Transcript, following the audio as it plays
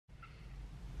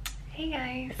Hey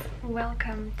guys,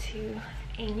 welcome to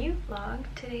a new vlog.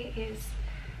 Today is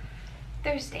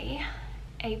Thursday,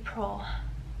 April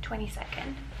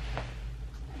 22nd.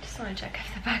 I just want to check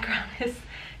if the background is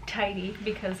tidy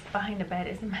because behind the bed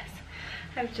is a mess.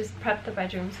 I've just prepped the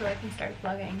bedroom so I can start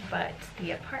vlogging, but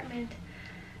the apartment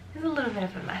is a little bit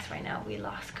of a mess right now. We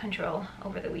lost control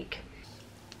over the week.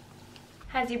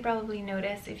 As you probably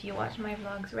noticed if you watch my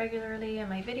vlogs regularly and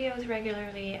my videos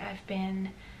regularly, I've been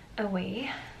away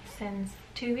since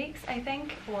 2 weeks, I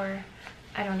think, or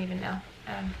I don't even know,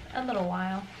 a little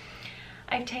while.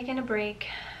 I've taken a break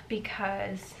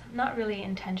because, not really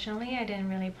intentionally, I didn't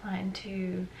really plan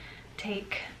to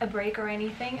take a break or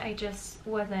anything. I just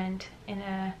wasn't in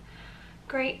a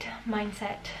great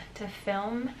mindset to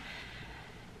film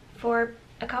for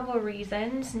a couple of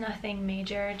reasons, nothing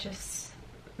major, just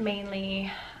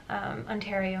mainly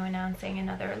Ontario announcing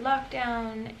another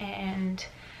lockdown, and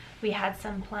we had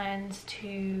some plans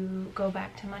to go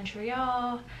back to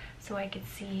Montreal so I could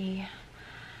see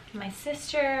my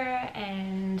sister,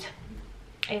 and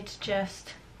it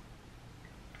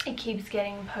keeps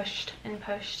getting pushed and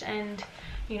pushed, and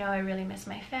you know, I really miss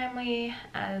my family,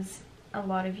 as a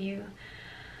lot of you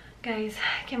guys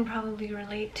can probably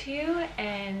relate to,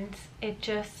 and it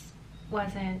just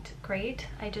wasn't great.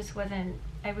 I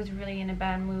was really in a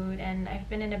bad mood, and I've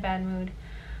been in a bad mood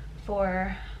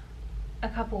for a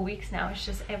couple weeks now. It's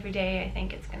just every day I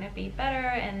think it's gonna be better,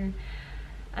 and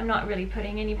I'm not really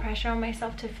putting any pressure on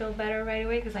myself to feel better right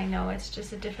away because I know it's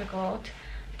just a difficult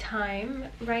time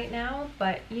right now.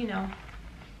 But you know,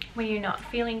 when you're not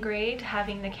feeling great,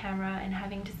 having the camera and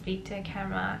having to speak to a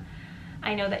camera,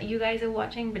 I know that you guys are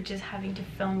watching, but just having to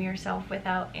film yourself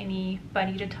without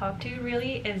anybody to talk to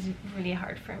really is really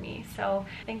hard for me. So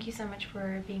thank you so much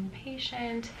for being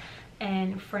patient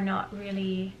and for not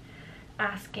really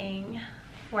asking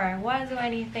where I was or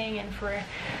anything, and for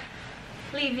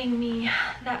leaving me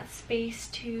that space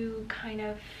to kind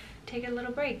of take a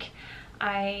little break.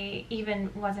 I even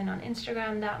wasn't on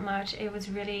Instagram that much. It was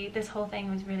really, this whole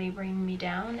thing was really bringing me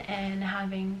down, and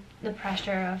having the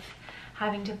pressure of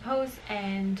having to post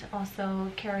and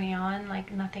also carry on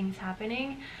like nothing's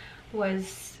happening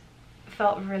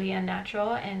felt really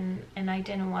unnatural, and I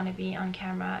didn't want to be on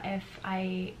camera if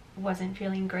I wasn't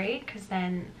feeling great, because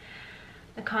then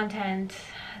the content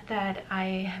that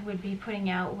I would be putting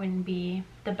out wouldn't be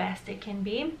the best it can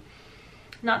be.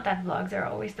 Not that vlogs are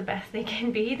always the best they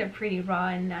can be, they're pretty raw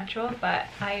and natural, but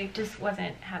I just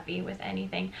wasn't happy with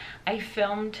anything. I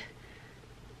filmed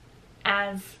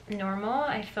as normal.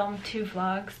 I filmed 2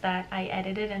 vlogs that I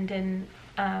edited and didn't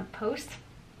post.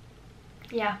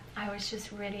 Yeah, I was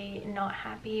just really not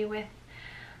happy with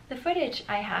the footage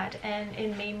I had, and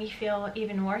it made me feel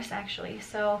even worse actually.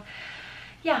 So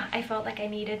yeah, I felt like I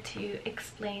needed to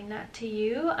explain that to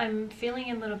you. I'm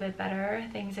feeling a little bit better.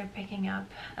 Things are picking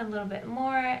up a little bit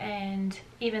more, and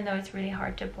even though it's really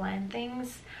hard to plan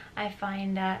things, I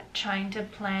find that trying to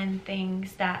plan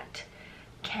things that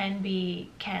can be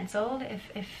cancelled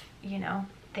if you know,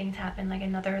 things happen like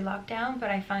another lockdown, but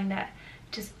I find that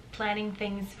just planning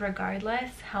things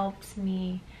regardless helps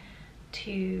me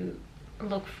to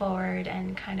look forward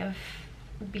and kind of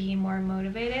be more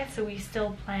motivated. So we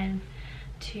still plan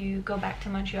to go back to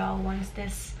Montreal once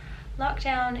this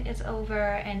lockdown is over,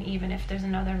 and even if there's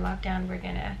another lockdown, we're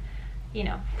gonna, you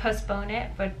know, postpone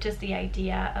it. But just the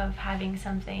idea of having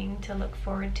something to look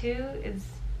forward to is,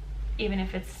 even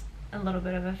if it's a little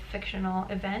bit of a fictional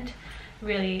event,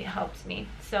 really helps me.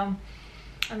 So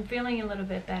I'm feeling a little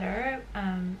bit better.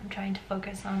 I'm trying to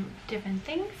focus on different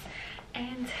things,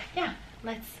 and yeah,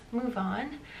 let's move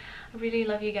on. I really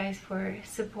love you guys for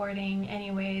supporting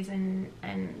anyways, and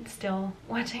still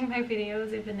watching my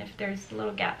videos even if there's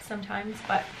little gaps sometimes,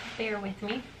 but bear with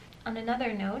me. On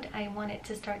another note, I wanted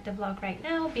to start the vlog right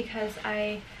now because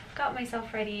I got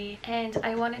myself ready and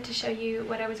I wanted to show you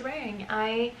what I was wearing.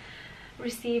 I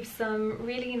received some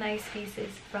really nice pieces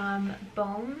from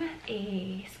Bohm,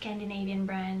 a Scandinavian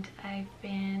brand I've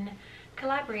been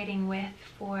collaborating with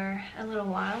for a little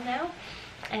while now,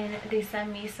 and they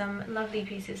sent me some lovely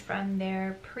pieces from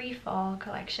their pre-fall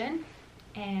collection,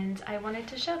 and I wanted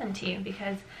to show them to you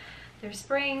because they're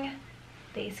spring,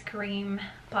 they scream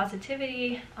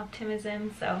positivity,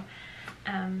 optimism. So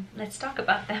let's talk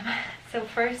about them. So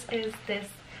first is this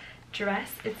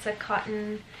dress. It's a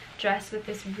cotton dress with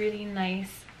this really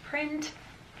nice print,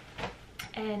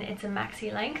 and it's a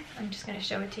maxi length. I'm just going to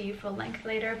show it to you full length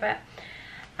later, but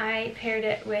I paired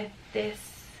it with this,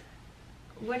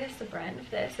 what is the brand of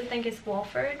this? I think it's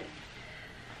Wolford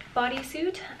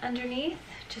bodysuit underneath,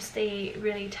 just a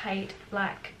really tight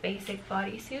black basic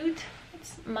bodysuit.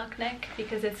 It's mock neck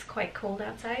because it's quite cold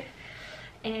outside,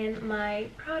 and my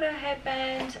Prada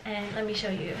headband, and let me show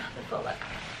you the full look.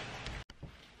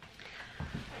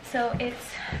 So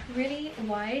it's really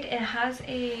wide. It has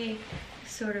a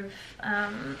sort of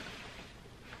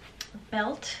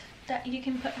belt that you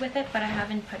can put with it, but I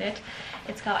haven't put it.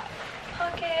 It's got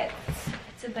pockets.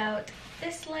 It's about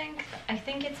this length. I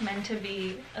think it's meant to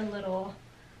be a little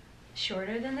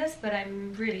shorter than this, but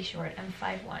I'm really short. I'm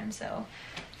 5'1", so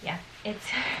yeah, it's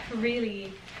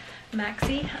really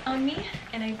maxi on me.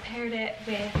 And I paired it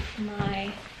with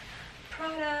my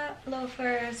Prada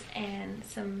loafers and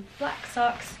some black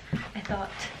socks. I thought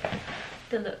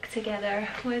the look together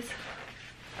was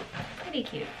pretty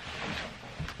cute.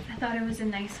 I thought it was a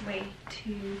nice way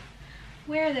to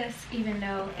wear this even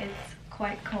though it's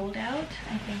quite cold out.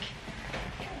 I think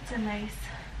it's a nice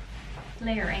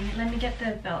layering. Let me get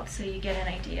the belt so you get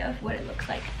an idea of what it looks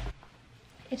like.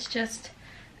 It's just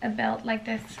a belt like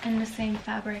this in the same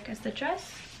fabric as the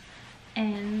dress,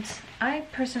 and I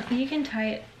personally, you can tie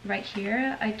it right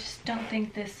here. I just don't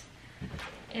think this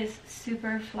is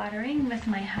super flattering with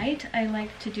my height. I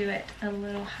like to do it a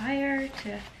little higher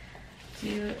to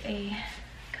do a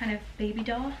kind of baby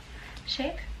doll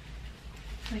shape,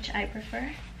 which I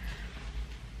prefer.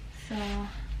 So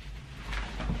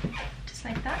just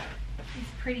like that.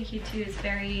 It's pretty cute too. It's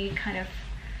very kind of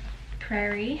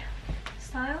prairie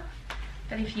style,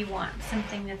 but if you want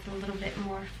something that's a little bit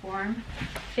more form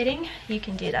fitting, you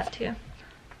can do that too.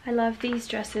 I love these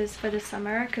dresses for the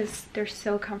summer because they're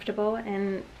so comfortable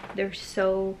and they're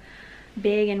so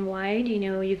big and wide. You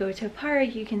know, you go to a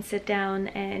park, you can sit down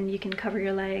and you can cover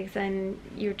your legs and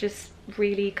you're just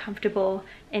really comfortable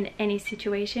in any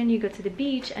situation. You go to the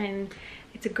beach and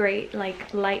it's a great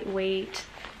like lightweight,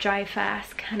 dry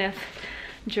fast kind of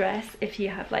dress if you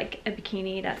have like a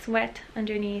bikini that's wet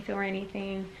underneath or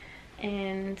anything.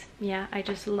 And yeah, I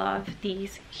just love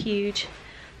these huge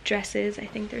dresses. I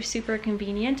think they're super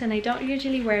convenient, and I don't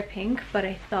usually wear pink, but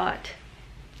I thought,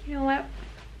 you know what,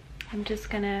 I'm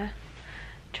just gonna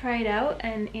try it out,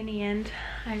 and in the end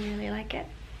I really like it.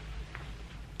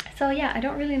 So yeah, I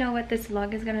don't really know what this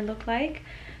vlog is gonna look like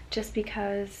just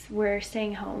because we're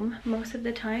staying home most of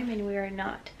the time and we are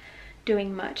not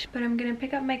doing much, but I'm gonna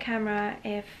pick up my camera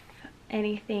if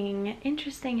anything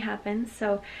interesting happens.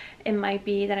 So it might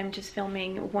be that I'm just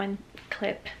filming one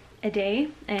clip a day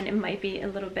and it might be a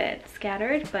little bit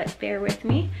scattered, but bear with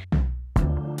me.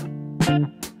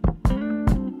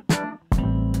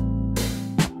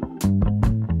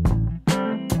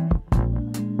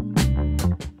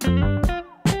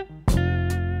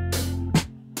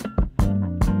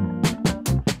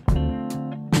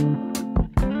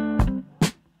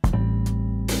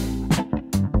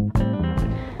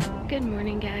 Good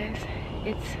morning, guys.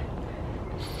 It's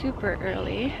super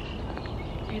early.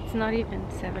 It's not even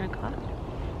 7 o'clock.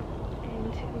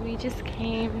 And we just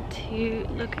came to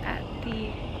look at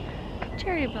the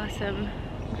cherry blossom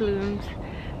blooms.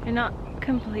 They're not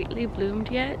completely bloomed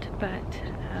yet, but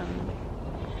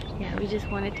yeah, we just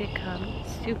wanted to come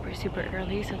super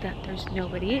early so that there's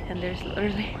nobody, and there's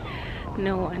literally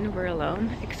no one. We're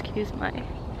alone. Excuse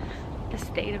the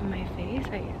state of my face.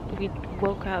 We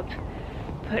woke up,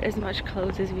 put as much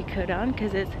clothes as we could on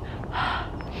because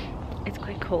it's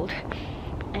quite cold,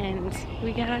 and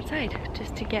we got outside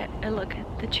just to get a look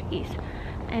at the trees.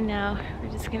 And now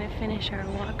we're just gonna finish our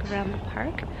walk around the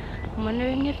park. I'm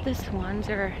wondering if the swans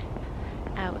are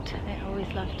out. I always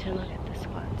love to look at the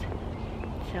swans.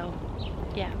 So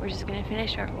yeah, we're just gonna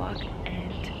finish our walk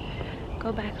and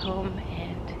go back home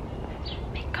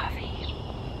and make coffee.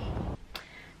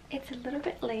 It's a little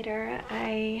bit later.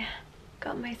 I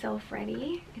got myself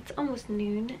ready. It's almost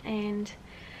noon and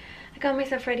I got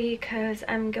myself ready because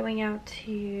I'm going out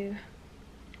to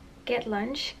get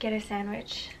lunch, get a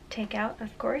sandwich, takeout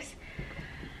of course,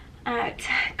 at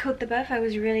Côte de Boeuf. I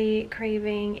was really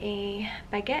craving a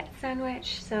baguette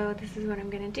sandwich, so this is what I'm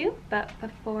gonna do. But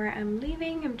before I'm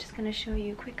leaving, I'm just gonna show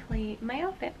you quickly my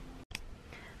outfit.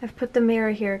 I've put the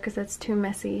mirror here because it's too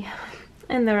messy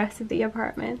in the rest of the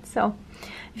apartment, so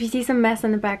if you see some mess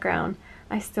in the background,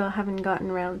 I still haven't gotten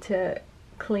around to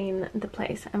clean the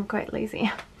place. I'm quite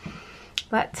lazy.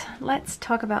 But let's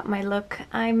talk about my look.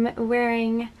 I'm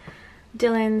wearing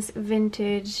Dylan's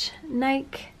vintage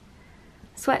Nike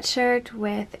sweatshirt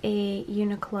with a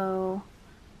Uniqlo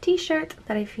t-shirt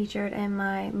that I featured in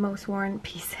my most worn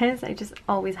pieces. I just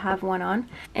always have one on.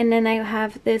 And then I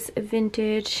have this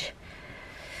vintage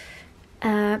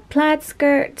plaid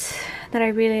skirt that I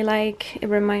really like. It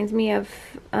reminds me of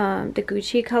the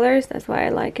Gucci colors. That's why I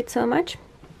like it so much.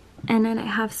 And then I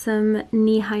have some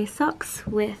knee-high socks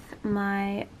with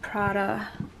my Prada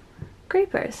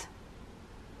creepers.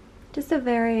 Just a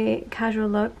very casual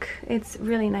look. It's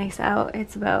really nice out.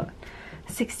 It's about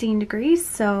 16 degrees,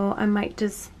 so I might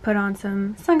just put on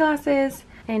some sunglasses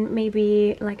and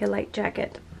maybe like a light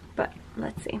jacket, but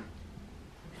let's see.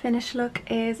 Finished look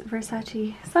is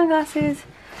Versace sunglasses,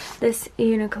 this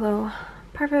Uniqlo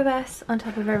puffer vest on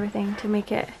top of everything to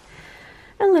make it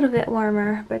a little bit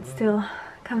warmer but still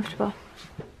comfortable.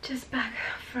 Just back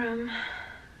from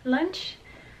lunch,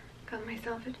 got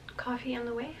myself a coffee on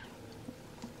the way,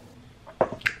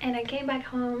 and I came back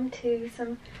home to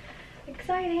some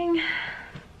exciting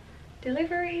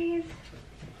deliveries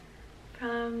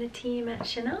from the team at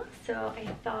Chanel, so I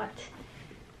thought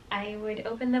I would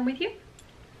open them with you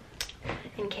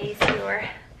in case you're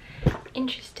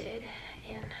interested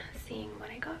in seeing what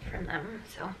I got from them.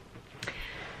 So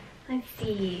let's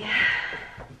see.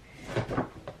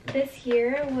 This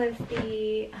year was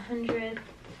the 100th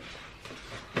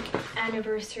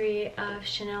anniversary of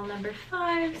Chanel No.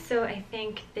 5, so I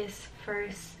think this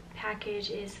first package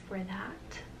is for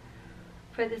that,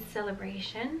 for this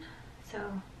celebration.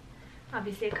 So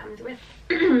obviously it comes with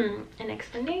an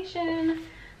explanation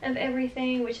of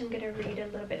everything, which I'm going to read a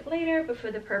little bit later, but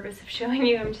for the purpose of showing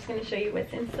you, I'm just going to show you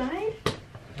what's inside.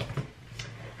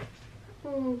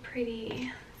 Oh,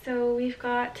 pretty. So we've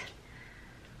got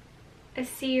a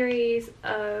series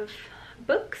of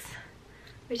books,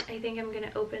 which I think I'm going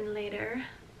to open later,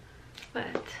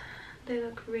 but they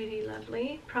look really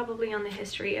lovely. Probably on the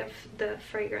history of the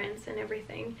fragrance and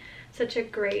everything. Such a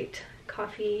great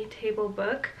coffee table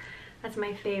book. That's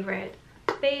my favorite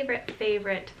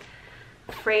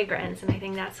fragrance, and I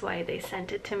think that's why they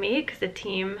sent it to me, because the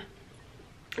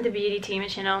beauty team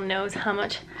at Chanel knows how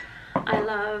much I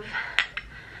love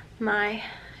my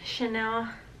Chanel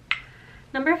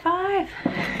No. 5.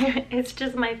 It's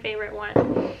just my favorite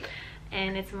one,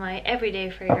 and it's my everyday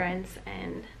fragrance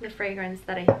and the fragrance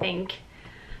that I think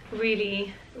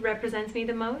really represents me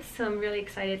the most. So I'm really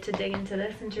excited to dig into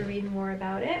this and to read more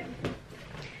about it.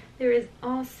 There is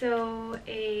also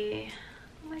a,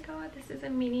 oh my god, this is a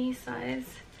mini size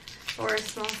or a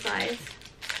small size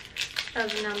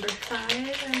of No.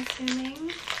 5, I'm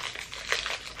assuming.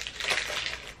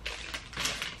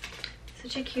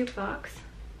 Such a cute box.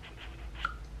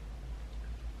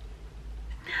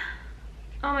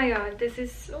 Oh my god, this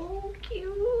is so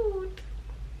cute.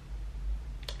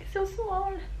 It's so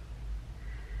small.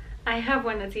 I have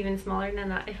one that's even smaller than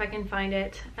that if I can find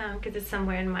it, because it's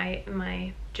somewhere in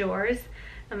my drawers.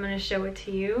 I'm going to show it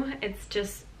to you. It's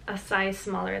just a size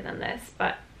smaller than this,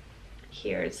 but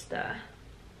here's the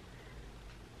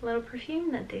little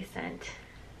perfume that they sent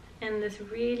and this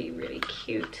really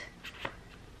cute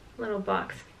little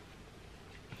box.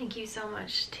 Thank you so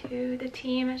much to the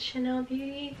team at Chanel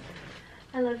Beauty.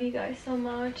 I love you guys so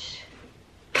much.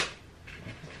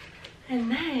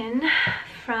 And then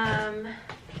from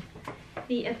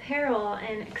the apparel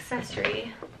and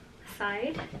accessory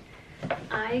side,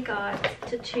 I got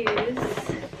to choose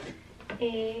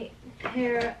a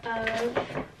pair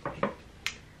of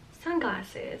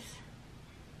sunglasses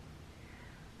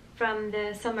from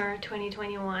the summer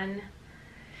 2021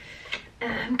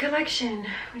 collection,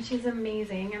 which is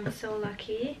amazing. I'm so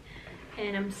lucky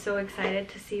and I'm so excited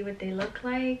to see what they look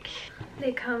like.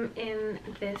 They come in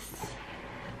this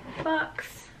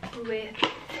box with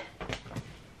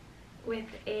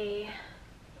a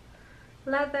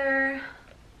leather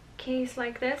case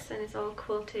like this, and it's all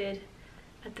quilted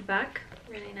at the back.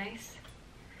 Really nice.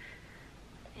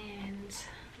 And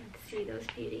let's see those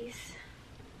beauties.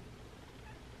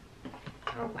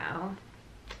 Oh wow,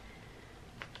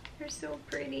 they're so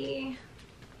pretty.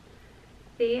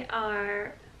 They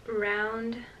are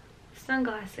round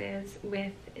sunglasses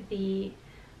with the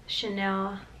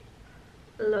Chanel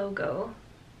logo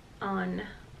on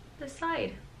the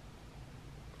side.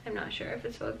 I'm not sure if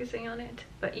it's focusing on it,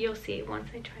 but you'll see once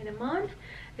I try them on.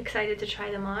 Excited to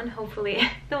try them on. Hopefully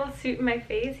they'll suit my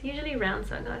face. Usually round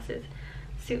sunglasses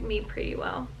suit me pretty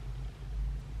well.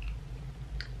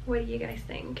 What do you guys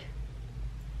think?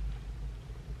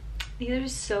 These are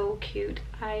so cute.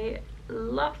 I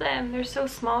love them. They're so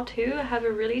small too. I have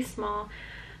a really small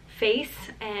face,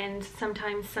 and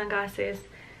sometimes sunglasses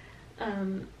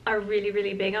are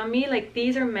really big on me. Like,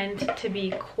 these are meant to be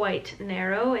quite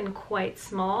narrow and quite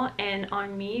small, and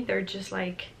on me they're just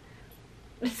like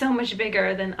so much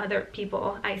bigger than other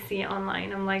people I see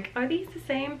online. I'm like, are these the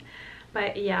same?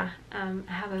 But yeah, I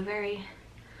have a very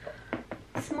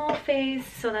small face,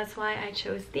 so that's why I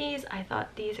chose these. I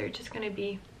thought these are just gonna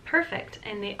be perfect,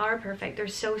 and they are perfect. They're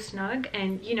so snug,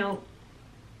 and you know,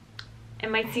 it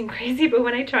might seem crazy, but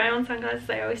when I try on sunglasses,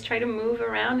 I always try to move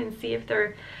around and see if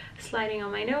they're sliding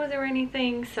on my nose or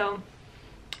anything. So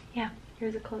yeah,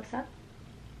 Here's a close-up.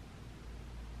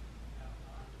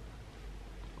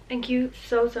 Thank you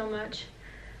so much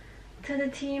to the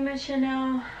team at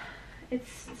Chanel.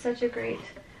 It's such a great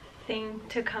thing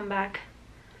to come back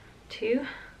to.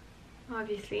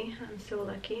 Obviously, I'm so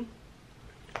lucky.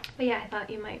 But yeah, I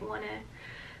thought you might want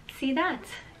to see that.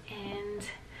 And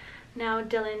now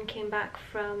Dylan came back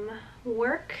from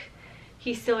work.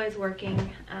 He still is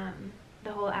working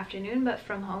the whole afternoon, but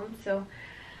from home, so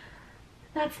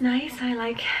that's nice. I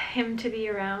like him to be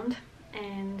around.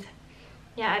 And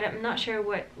yeah, I'm not sure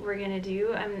what we're gonna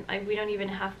do. We don't even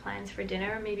have plans for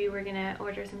dinner. Maybe we're gonna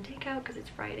order some takeout because it's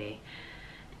Friday.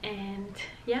 And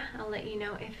yeah, I'll let you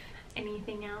know if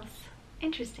anything else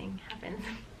interesting happens.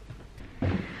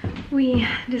 We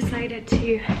decided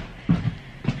to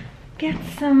get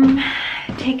some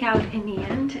takeout in the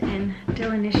end, and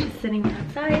Dylan is just sitting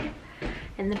outside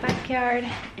in the backyard,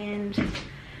 and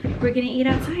we're gonna eat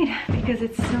outside because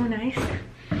it's so nice.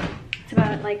 It's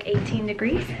about like 18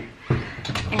 degrees,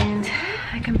 and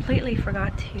I completely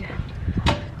forgot to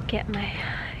get my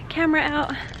camera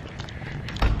out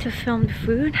to film the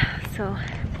food, so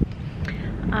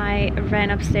I ran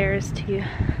upstairs to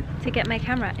get my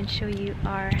camera and show you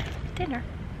our dinner.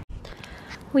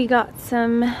 We got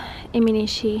some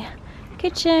Iminishi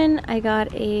kitchen. I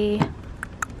got a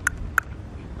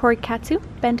pork katsu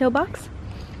bento box.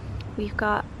 We've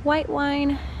got white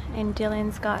wine, and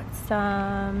Dylan's got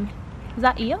some, is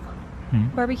that eel?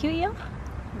 Barbecue eel?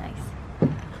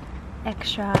 Nice.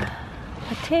 Extra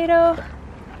potato,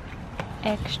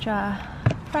 extra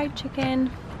fried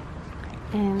chicken,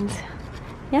 and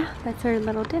yeah, that's our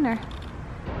little dinner.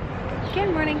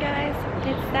 Good morning, guys.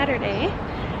 It's Saturday,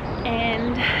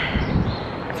 and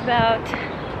it's about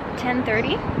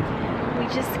 10:30. We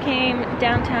just came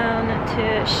downtown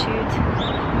to shoot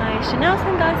my Chanel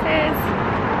sunglasses,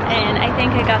 and I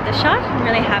think I got the shot. I'm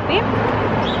really happy.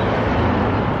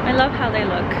 I love how they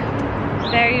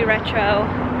look. Very retro,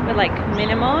 but like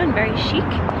minimal and very chic.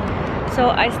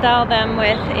 So I styled them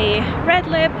with a red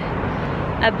lip,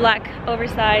 a black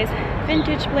oversized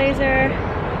vintage blazer,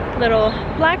 little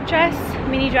black dress,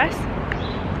 mini dress,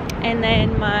 and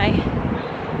then my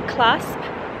clasp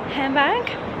handbag.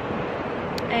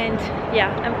 And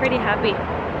yeah, I'm pretty happy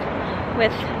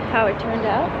with how it turned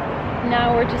out.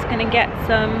 Now we're just gonna get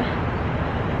some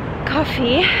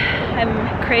coffee. I'm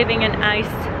craving an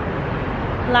iced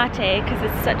latte because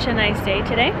it's such a nice day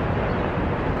today.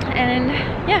 And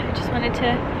yeah, I just wanted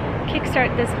to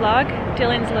kickstart this vlog.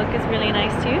 Dylan's look is really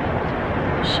nice too.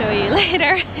 I'll show you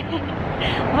later.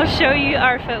 I'll show you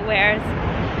our footwear. It's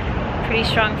a pretty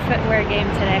strong footwear game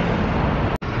today.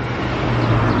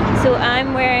 So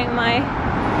I'm wearing my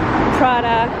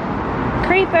Prada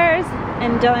creepers,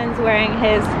 and Dylan's wearing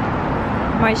his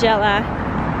Margiela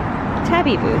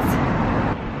tabby boots.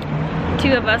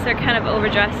 Two of us are kind of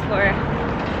overdressed for a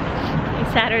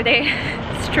Saturday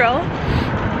stroll,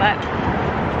 but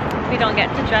we don't get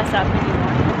to dress up anymore.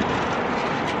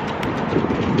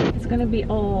 It's gonna be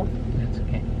all. That's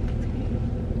okay.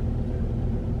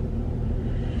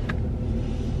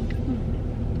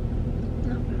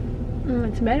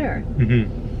 It's better. Really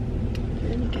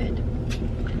good.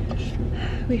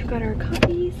 We've got our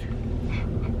coffees.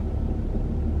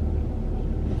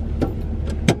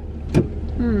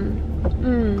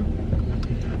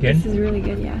 Good? This is really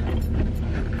good, yeah.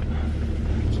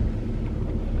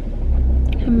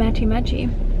 And matchy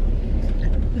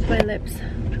with my lips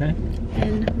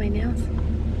and my nails.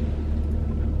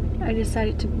 I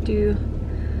decided to do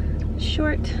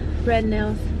short red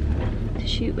nails to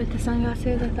shoot with the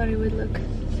sunglasses. I thought it would look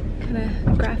kind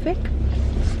of graphic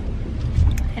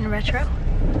and retro.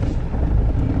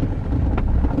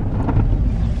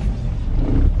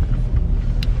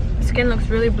 Skin looks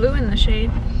really blue in the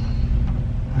shade.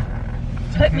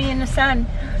 Put me in the sun.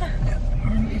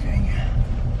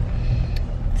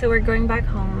 So we're going back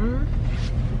home.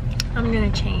 I'm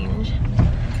gonna change,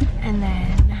 and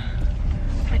then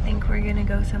I think we're gonna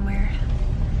go somewhere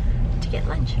to get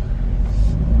lunch.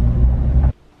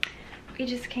 We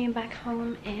just came back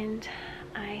home and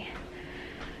I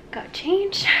got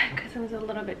changed because I was a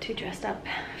little bit too dressed up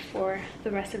for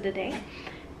the rest of the day.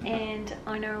 And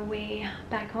on our way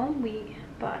back home, we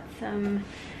bought some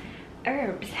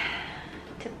herbs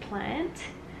to plant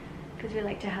because we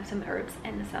like to have some herbs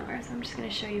in the summer. So I'm just going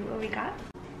to show you what we got.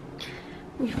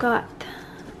 We've got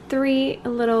 3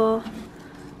 little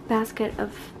basket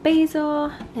of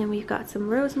basil, and we've got some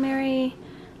rosemary,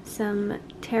 some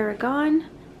tarragon,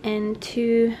 and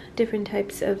 2 different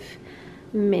types of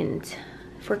mint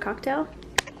for cocktail.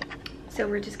 So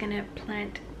we're just gonna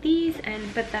plant these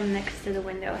and put them next to the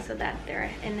window so that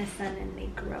they're in the sun and they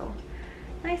grow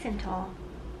nice and tall.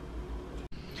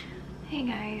 Hey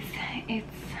guys,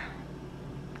 it's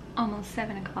almost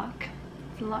 7 o'clock.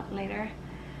 It's a lot later.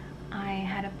 I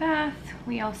had a bath.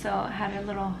 We also had a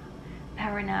little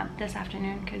power nap this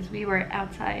afternoon because we were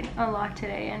outside a lot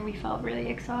today and we felt really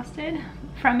exhausted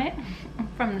from it,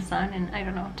 from the sun, and I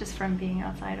don't know, just from being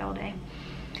outside all day.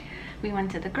 We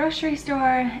went to the grocery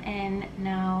store and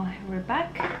now we're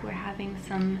back. We're having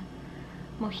some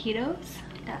mojitos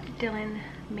that Dylan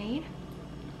made.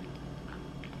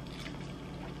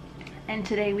 And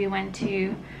today we went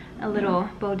to a little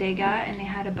bodega and they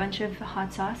had a bunch of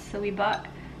hot sauce. So we bought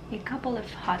a couple of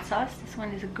hot sauce. This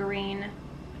one is a green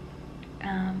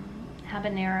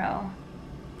habanero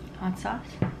hot sauce.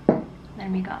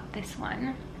 Then we got this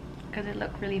one because it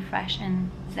looked really fresh and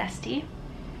zesty.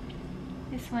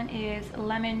 This one is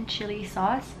lemon chili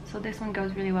sauce. So this one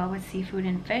goes really well with seafood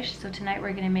and fish. So tonight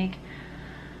we're gonna make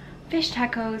fish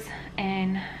tacos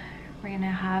and we're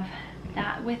gonna have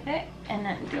that with it. And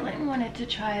then Dylan wanted to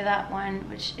try that one,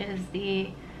 which is the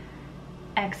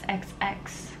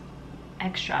XXX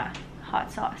extra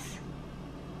hot sauce.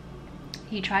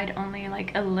 He tried only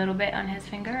like a little bit on his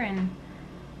finger and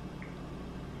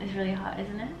it's really hot,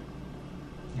 isn't it?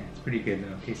 Yeah, it's pretty good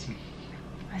though, tasty.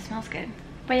 It smells good.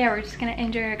 But yeah, we're just gonna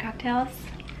enjoy our cocktails,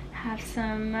 have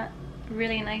some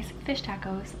really nice fish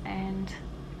tacos, and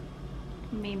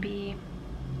maybe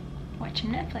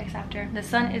watching Netflix after. The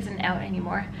sun isn't out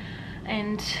anymore,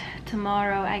 and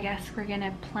tomorrow I guess we're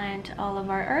gonna plant all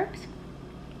of our herbs.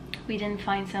 We didn't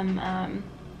find some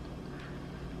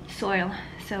soil,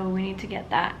 so we need to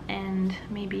get that and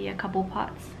maybe a couple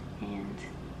pots, and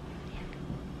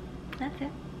yeah, that's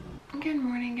it. Good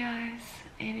morning guys.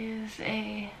 It is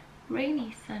a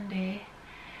rainy Sunday.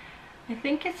 I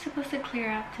think it's supposed to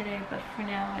clear up today, but for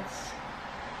now it's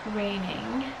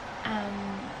raining.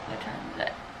 What time is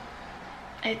it?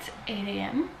 It's 8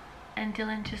 a.m. and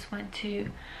Dylan just went to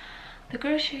the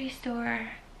grocery store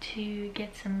to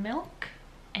get some milk,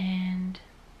 and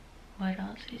what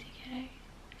else is he getting?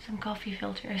 Some coffee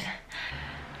filters.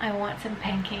 I want some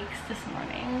pancakes this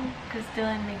morning because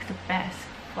Dylan makes the best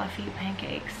fluffy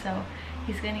pancakes, so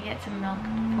he's gonna get some milk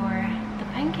for the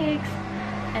pancakes,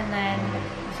 and then,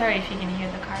 sorry if you can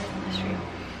hear the cars on the street,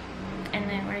 and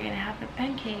then we're gonna have a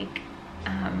pancake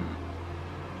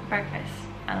breakfast.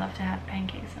 I love to have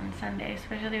pancakes on Sunday,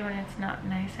 especially when it's not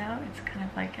nice out. It's kind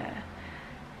of like a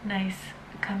nice,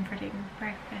 comforting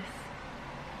breakfast.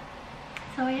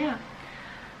 So yeah,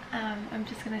 I'm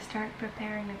just gonna start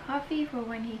preparing the coffee for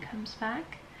when he comes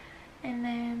back, and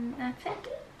then that's it.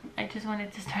 I just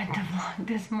wanted to start the vlog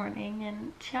this morning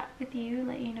and chat with you,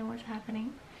 let you know what's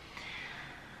happening.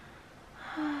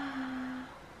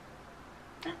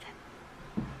 That's it.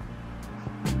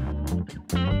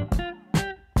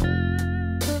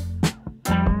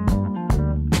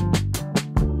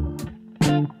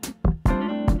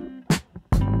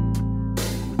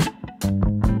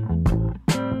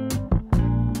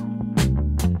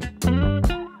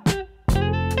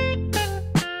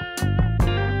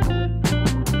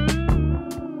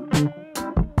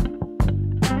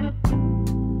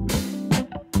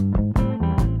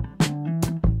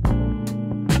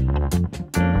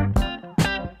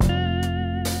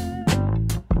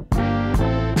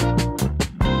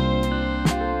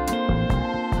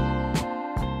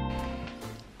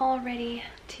 Ready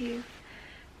to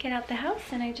get out the house,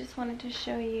 and I just wanted to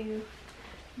show you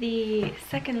the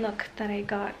second look that I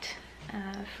got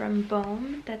from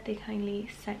Bohm that they kindly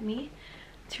sent me.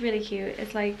 It's really cute.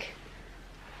 It's like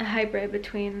a hybrid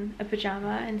between a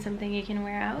pajama and something you can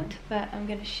wear out, but I'm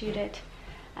gonna shoot it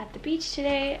at the beach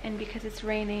today, and because it's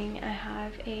raining I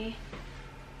have a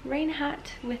rain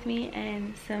hat with me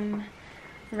and some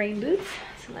rain boots.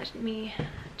 So let me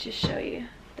just show you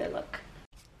the look.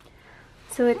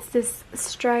 So it's this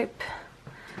stripe,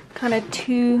 kind of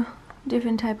two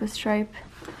different type of stripe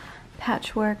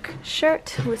patchwork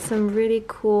shirt with some really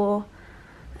cool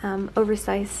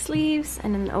oversized sleeves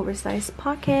and an oversized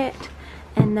pocket,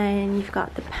 and then you've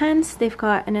got the pants. They've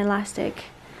got an elastic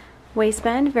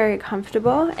waistband, very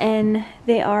comfortable, and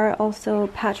they are also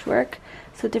patchwork,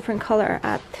 so different color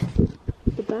at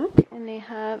the back, and they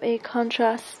have a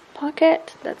contrast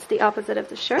pocket that's the opposite of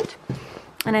the shirt.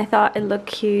 And I thought it looked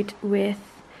cute with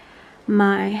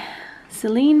my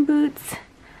Celine boots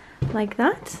like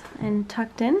that and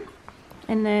tucked in.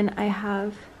 And then I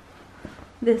have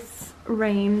this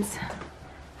Rains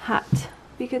hat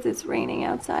because it's raining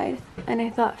outside, and I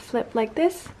thought flipped like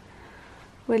this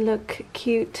would look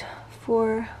cute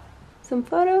for some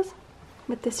photos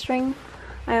with the string.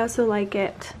 I also like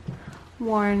it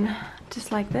worn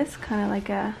just like this, kind of like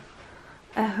a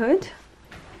hood.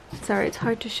 Sorry, it's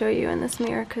hard to show you in this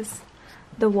mirror because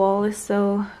the wall is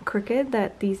so crooked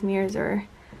that these mirrors are,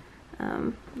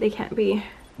 they can't be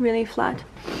really flat.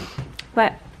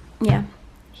 But yeah,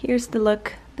 here's the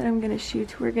look that I'm gonna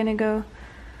shoot. We're gonna go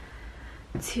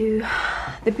to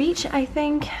the beach, I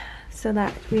think, so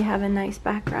that we have a nice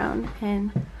background,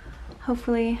 and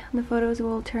hopefully the photos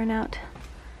will turn out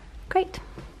great.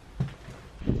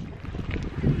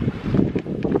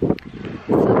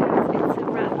 So guys, it's a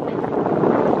wrap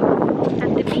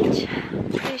at the beach.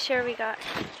 Pretty sure we got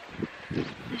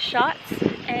the shots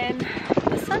and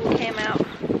the sun came out,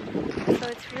 so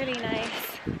it's really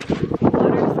nice. The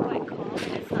water is quite calm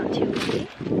and it's not too windy,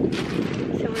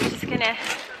 so we're just gonna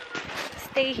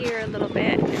stay here a little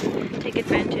bit and take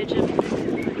advantage of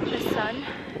the sun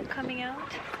coming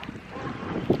out.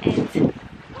 And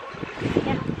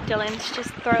yeah, Dylan's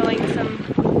just throwing some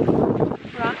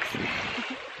rocks.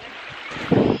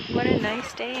 What a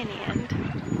nice day in the end.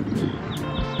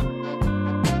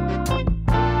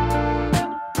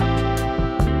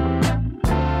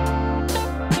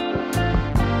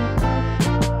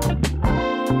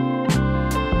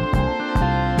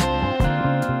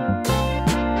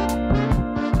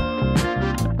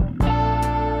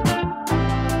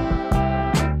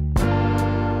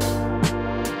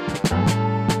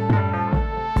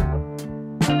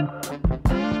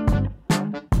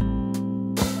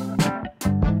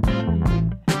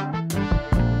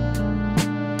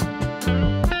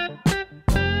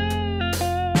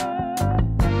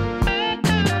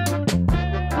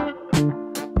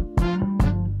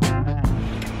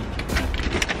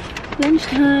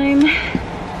 Lunchtime.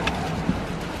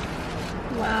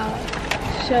 Wow.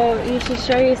 You should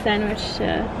show your sandwich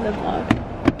to the vlog.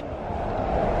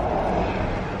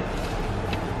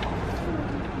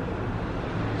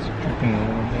 It's dripping a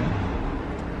little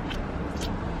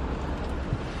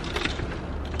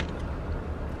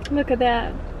bit. Look at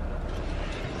that.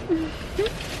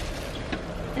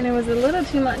 And it was a little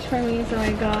too much for me, so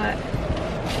I got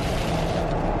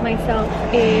myself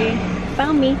a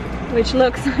banh mi, which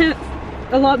looks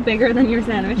a lot bigger than your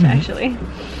sandwich actually.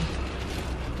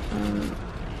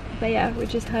 But yeah, we're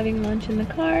just having lunch in the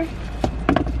car.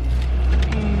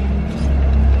 And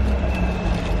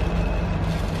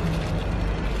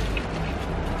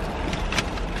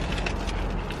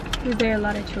is there a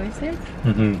lot of choices?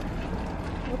 Mm-hmm.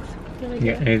 Looks really You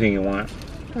good. get anything you want.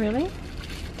 Really?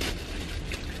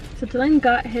 So Dylan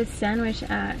got his sandwich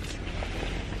at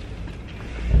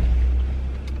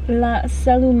La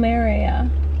Salumeria,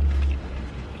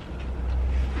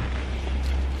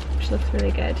 which looks really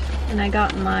good. And I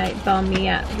got my banh mi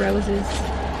at Rose's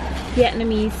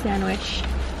Vietnamese sandwich,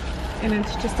 and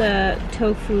it's just a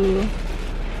tofu,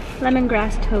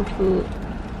 lemongrass tofu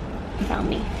banh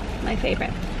mi, my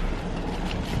favorite.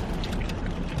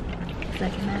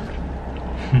 Second that.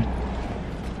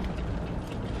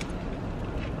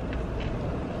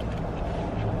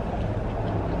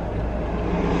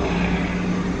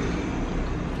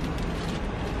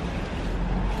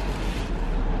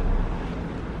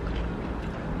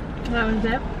 That was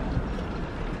it.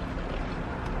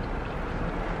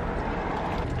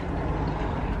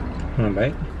 Want a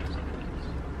bite?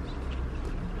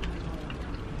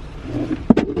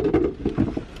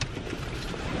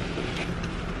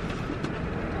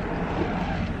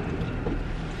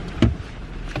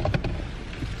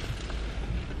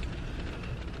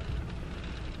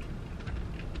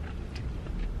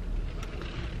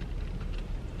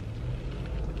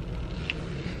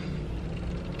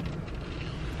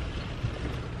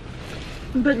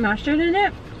 You put mustard in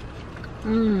it?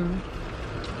 Mmm.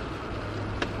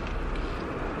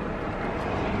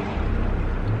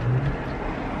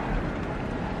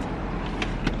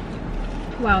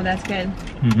 Wow, that's good.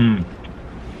 Mm-hmm.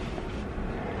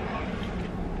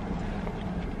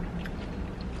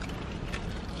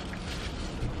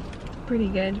 Pretty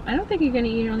good. I don't think you're gonna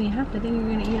eat only half. I think you're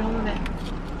gonna eat all of it.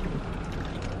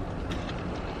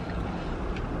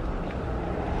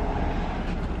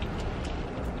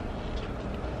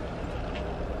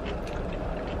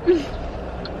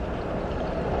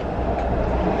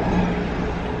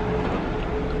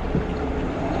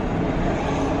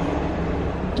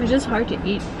 It's just hard to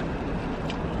eat.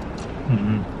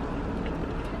 Mm-hmm.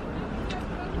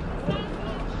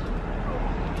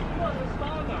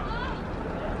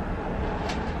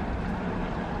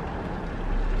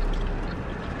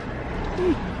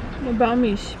 The banh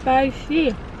mi is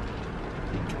spicy.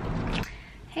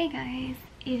 Hey guys,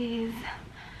 it is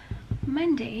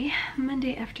Monday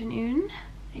afternoon.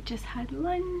 I just had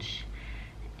lunch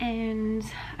and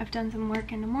I've done some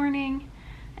work in the morning,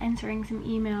 answering some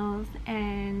emails,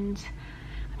 and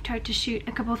I've tried to shoot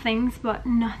a couple things but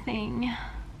nothing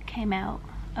came out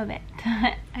of it.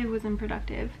 I wasn't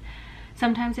productive.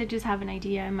 Sometimes I just have an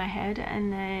idea in my head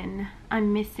and then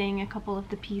I'm missing a couple of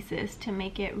the pieces to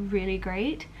make it really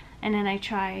great, and then I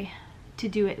try to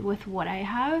do it with what I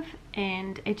have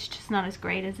and it's just not as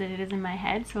great as it is in my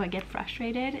head, so I get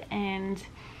frustrated. And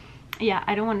yeah,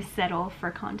 I don't want to settle for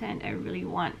content. I really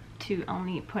want to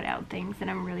only put out things that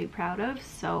I'm really proud of.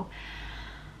 So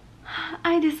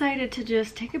I decided to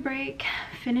just take a break,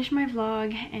 finish my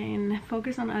vlog, and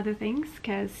focus on other things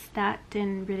because that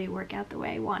didn't really work out the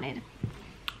way I wanted.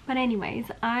 But anyways,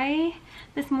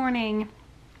 this morning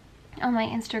on my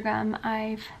Instagram,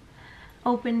 I've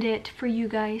opened it for you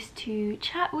guys to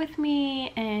chat with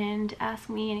me and ask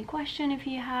me any question if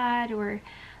you had, or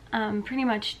pretty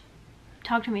much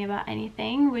talk to me about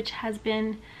anything, which has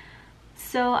been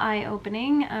so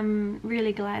eye-opening. I'm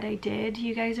really glad I did.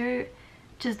 You guys are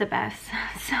just the best,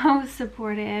 so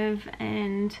supportive,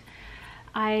 and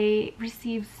I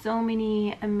received so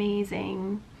many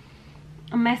amazing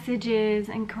messages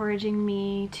encouraging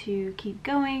me to keep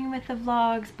going with the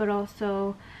vlogs, but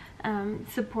also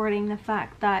supporting the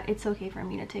fact that it's okay for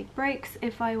me to take breaks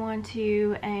if I want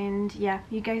to. And yeah,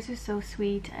 you guys are so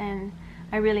sweet, and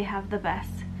I really have the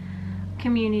best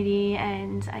community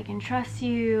and I can trust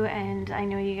you, and I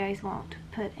know you guys won't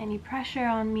put any pressure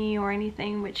on me or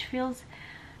anything, which feels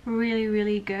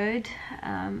really good.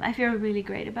 I feel really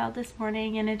great about this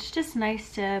morning, and it's just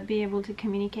nice to be able to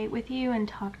communicate with you and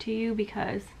talk to you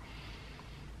because,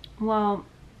 well,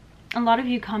 a lot of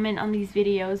you comment on these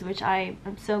videos, which I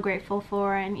am so grateful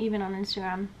for, and even on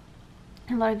Instagram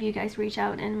a lot of you guys reach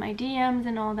out in my DMs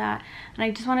and all that, and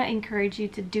I just want to encourage you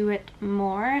to do it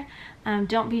more.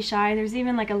 Don't be shy. There's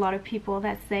even like a lot of people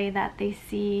that say that they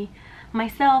see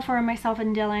myself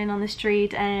and Dylan on the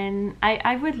street, and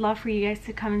I would love for you guys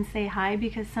to come and say hi,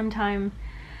 because sometimes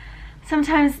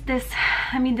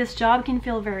this job can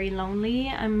feel very lonely.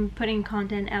 I'm putting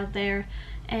content out there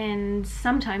and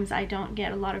sometimes I don't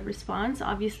get a lot of response.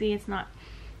 Obviously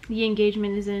the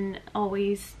engagement isn't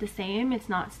always the same, it's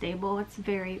not stable, it's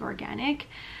very organic,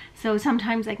 so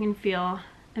sometimes I can feel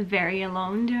very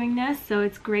alone doing this. So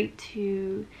it's great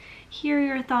to hear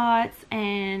your thoughts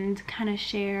and kind of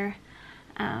share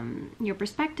your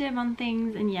perspective on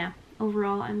things. And yeah,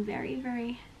 overall I'm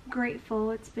very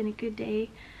grateful. It's been a good day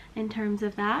in terms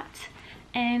of that.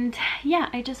 And yeah,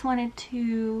 I just wanted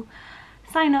to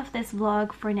sign off this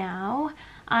vlog for now.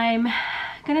 I'm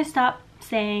gonna stop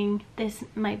saying this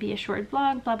might be a short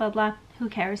vlog, blah blah, who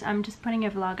cares. I'm just putting a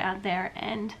vlog out there,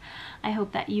 and I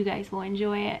hope that you guys will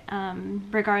enjoy it,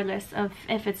 regardless of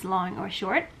if it's long or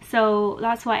short. So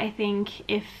that's why I think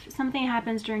if something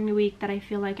happens during the week that I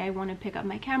feel like I want to pick up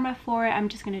my camera for, I'm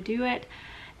just gonna do it.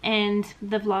 And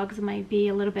the vlogs might be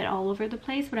a little bit all over the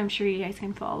place, but I'm sure you guys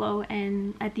can follow,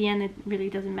 and at the end it really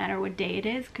doesn't matter what day it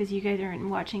is because you guys aren't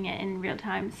watching it in real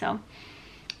time. So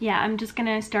yeah, I'm just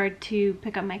gonna start to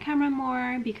pick up my camera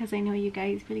more because I know you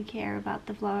guys really care about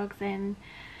the vlogs, and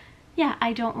yeah,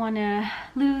 I don't want to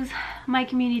lose my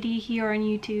community here on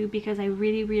YouTube because I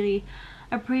really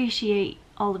appreciate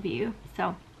all of you.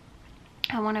 So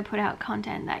I want to put out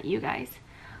content that you guys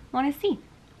want to see.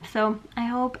 So I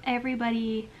hope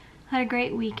everybody had a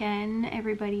great weekend,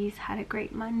 everybody's had a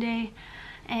great Monday,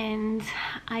 and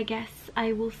I guess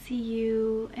I will see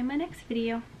you in my next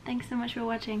video. Thanks so much for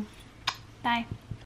watching. Bye.